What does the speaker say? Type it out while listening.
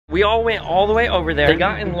We all went all the way over there. They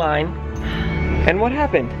got in line. And what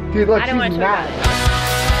happened? Dude, look, she's mad.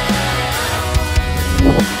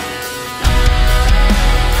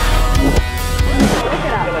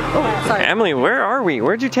 Oh, sorry. Emily, where are we?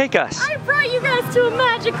 Where'd you take us? I brought you guys to a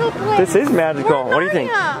magical place. This is magical. What do you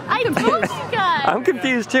think? I told you guys. I'm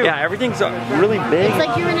confused too. Yeah, everything's really big. It's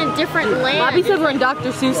like you're in a different land. Bobby said we're in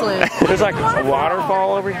Dr. Seuss land. There's like a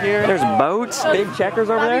waterfall over here. There's boats, big checkers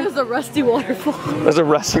over there. There's a rusty waterfall. There's a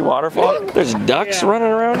rusty waterfall. There's ducks running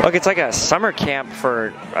around. Look, it's like a summer camp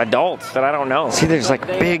for adults that I don't know. See, there's like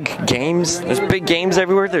big games. There's big games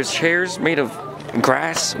everywhere. There's chairs made of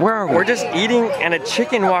grass. Where are we? We're just eating and a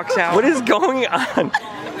chicken walks out. What is going on?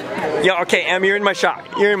 Yeah, okay, Em, you're in my shot.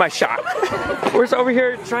 You're in my shot. We're just over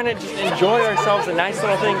here trying to just enjoy ourselves, a nice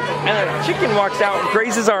little thing, and a chicken walks out and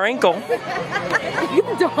grazes our ankle.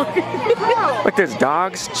 Look, there's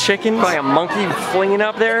dogs, chickens, like a monkey flinging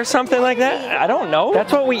up there or something like that. I don't know.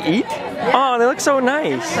 That's what we eat? Oh, they look so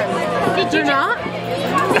nice. Did you not?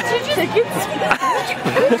 Did you just...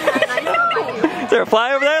 Is there a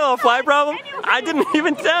fly over there? A little fly problem? I didn't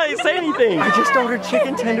even say anything. I just ordered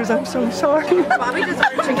chicken tenders. I'm so sorry. Bobby just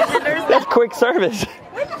ordered chicken tenders? That's quick service.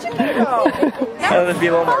 Where did you go? That would be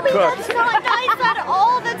a little more cooked. That's not nice at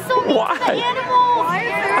all. That's so mean to the animals.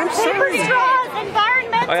 I'm sorry. Paper straws,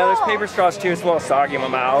 environmental. Oh yeah, there's paper straws too. It's a little soggy in my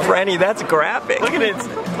mouth. Franny, that's graphic. Look at it. It's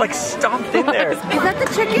like stuffed in there. Is that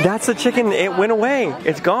the chicken? That's the chicken. It went away.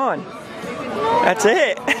 It's gone. That's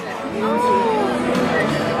it.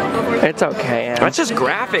 It's okay, Em. That's just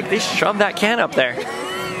graphic. They shoved that can up there.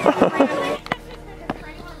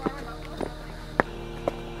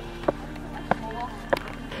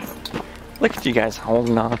 Look at you guys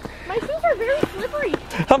holding on. My feet are very slippery.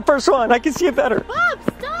 I'm first one. I can see it better. Bob,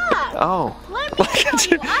 stop. Oh. Let me show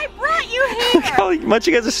you. I brought you here. Look how much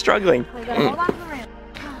you guys are struggling. Hold on for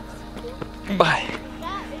it. Bye.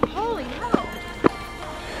 Holy hell.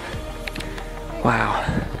 Wow.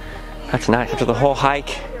 That's nice. After the whole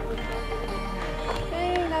hike.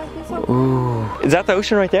 Ooh. Is that the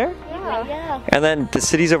ocean right there? Yeah. And then the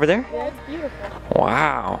city's over there? Yeah, it's beautiful.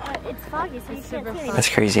 Wow. It's foggy, so you can't see anything. That's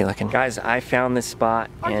crazy looking. Guys, I found this spot.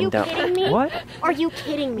 Are you kidding me? What? Are you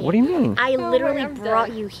kidding me? What do you mean? I literally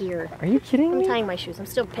brought you here. Are you kidding me? I'm tying my shoes. I'm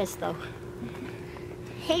still pissed though.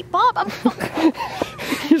 Hey, Bob, I'm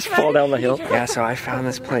You just fall down the hill. Yeah, so I found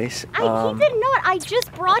this place. He did not. I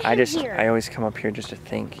just brought him here. I always come up here just to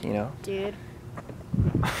think, you know? Dude.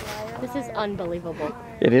 This is unbelievable.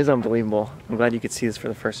 It is unbelievable. I'm glad you could see this for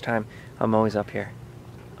the first time. I'm always up here.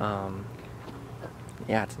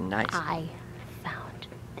 Yeah, it's nice. I found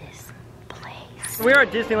this place. We're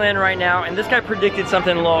at Disneyland right now, and this guy predicted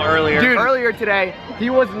something a little earlier. Dude, earlier today, he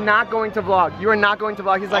was not going to vlog. You are not going to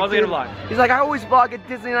vlog. He's like, gonna vlog. He's like, I always vlog at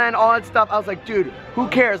Disneyland, all that stuff. I was like, dude, who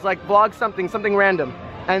cares? Like, vlog something random.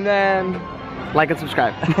 And then, like and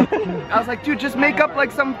subscribe. I was like, dude, just make up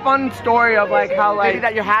like some fun story of like how like maybe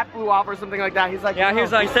that your hat flew off or something like that. He's like, yeah, no. he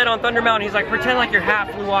was like, he said on Thunder Mountain, he's like, pretend like your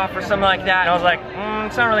hat flew off or something like that. And I was like,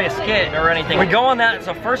 it's not really a skit or anything. We go on that, it's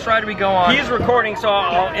the first ride we go on. He's recording, so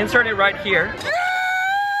I'll insert it right here.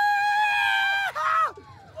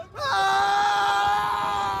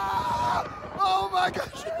 Oh my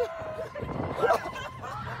gosh.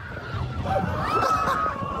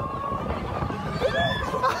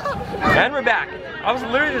 And we're back. I was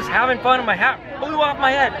literally just having fun and my hat flew off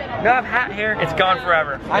my head. Now I have hat hair. It's gone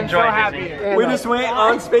forever. I'm Enjoy so happy. Disney. We just went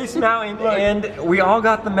on Space Mountain and we all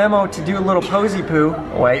got the memo to do a little posy poo.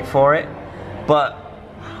 Wait for it. But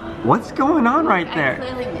what's going on right there?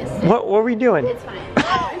 I clearly missed it. What were we doing? It's fine.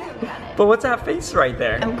 But what's that face right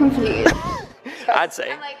there? I'm confused. I'd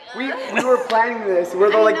say. We were planning this.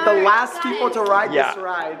 We're the last people to ride Yeah. this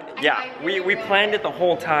ride. Yeah, we planned it the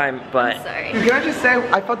whole time, but... Sorry. Dude, can I just say,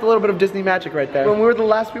 I felt a little bit of Disney magic right there. When we were the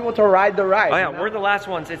last people to ride the ride. Oh yeah, we're the last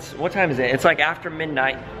ones. It's, what time is it? It's like after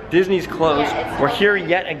midnight. Disney's closed. Yeah, we're here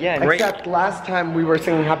yet again. Except last time we were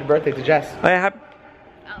singing happy birthday to Jess. Oh yeah,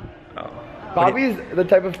 Bobby's the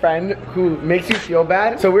type of friend who makes you feel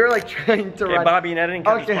bad. So we were like trying to ride. Bobby and editing,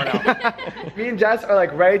 cut this part out. Me and Jess are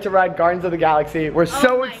like ready to ride Guardians of the Galaxy. We're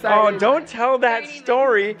so excited. Oh, don't tell that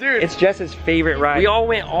story. Dude. It's Jess's favorite ride. We all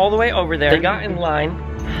went all the way over there. They got in line.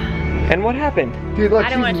 And what happened? Dude, look, I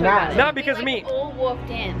she's don't want to talk about mad. it. Not because of me. We all walked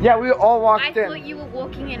in. Yeah, we all walked I in. thought you were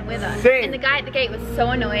walking in with us. Same. And the guy at the gate was so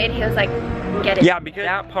annoyed. He was like, get it. Yeah, because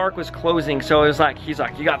that park was closing. So it was like, he's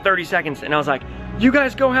like, you got 30 seconds. And I was like, you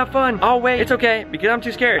guys go have fun. I'll wait. It's okay, because I'm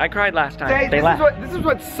too scared. I cried last time. Hey, this is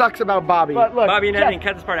what sucks about Bobby. But look, Bobby and Jess, editing,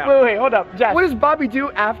 cut this part out. Wait, hold up. Jess, what does Bobby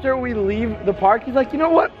do after we leave the park? He's like, you know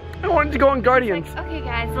what? I wanted to go on Guardians. Like, okay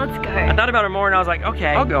guys, let's go. I thought about it more and I was like, okay,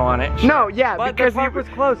 I'll go on it. No, yeah, But because the park was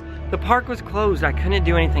closed. The park was closed. I couldn't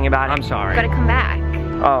do anything about it. I'm sorry. Gotta come back.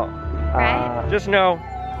 Oh. Right? Just know,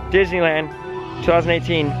 Disneyland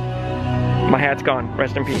 2018, my hat's gone.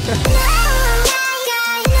 Rest in peace.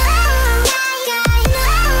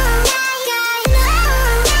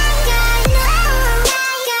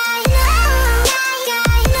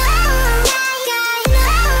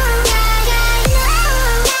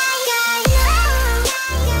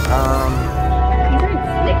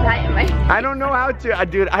 I don't know how to,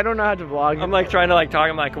 dude, I don't know how to vlog. I'm like trying to like talk,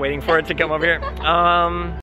 I'm like waiting for it to come over here.